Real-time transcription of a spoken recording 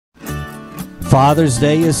Father's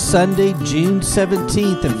Day is Sunday, June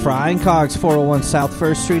 17th, and Fry and Cox, 401 South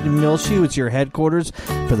 1st Street in Millshoe is your headquarters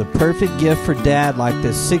for the perfect gift for Dad, like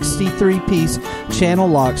this 63-piece channel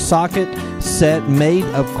lock socket set made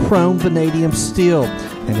of chrome vanadium steel.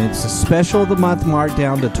 And it's a special of the month marked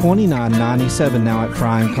down to $29.97 now at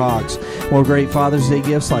Fry and Cox. More great Father's Day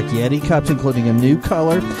gifts like Yeti cups, including a new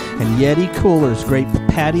color, and Yeti coolers, great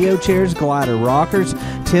patio chairs, glider rockers,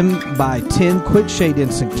 10x10 quick shade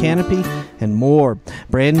instant canopy, and more.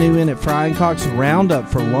 Brand new in at Fry and Cox, Roundup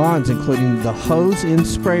for lawns, including the hose-in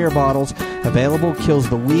sprayer bottles. Available, kills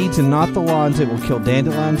the weeds and not the lawns. It will kill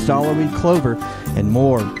dandelions, dollarweed, clover, and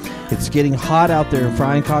more. It's getting hot out there, and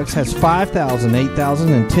Fry and Cox has 5,000,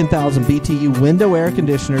 8,000, and 10,000 BTU window air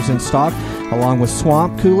conditioners in stock, along with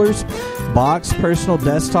swamp coolers, box, personal,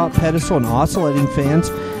 desktop, pedestal, and oscillating fans.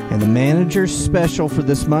 And the manager's special for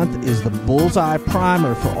this month is the Bullseye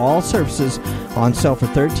Primer for all surfaces, on sale for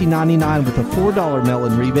 $13.99 with a $4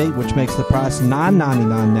 mail-in rebate, which makes the price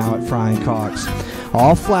 $9.99 now at Fry and Cox.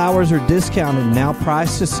 All flowers are discounted and now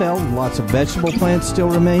priced to sell. Lots of vegetable plants still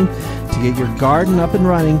remain to get your garden up and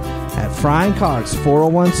running at Fry and Cox,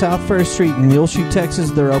 401 South 1st Street in Muleshoe,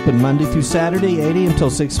 Texas. They're open Monday through Saturday, 8 a.m. till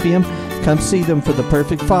 6 p.m. Come see them for the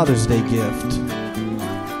perfect Father's Day gift.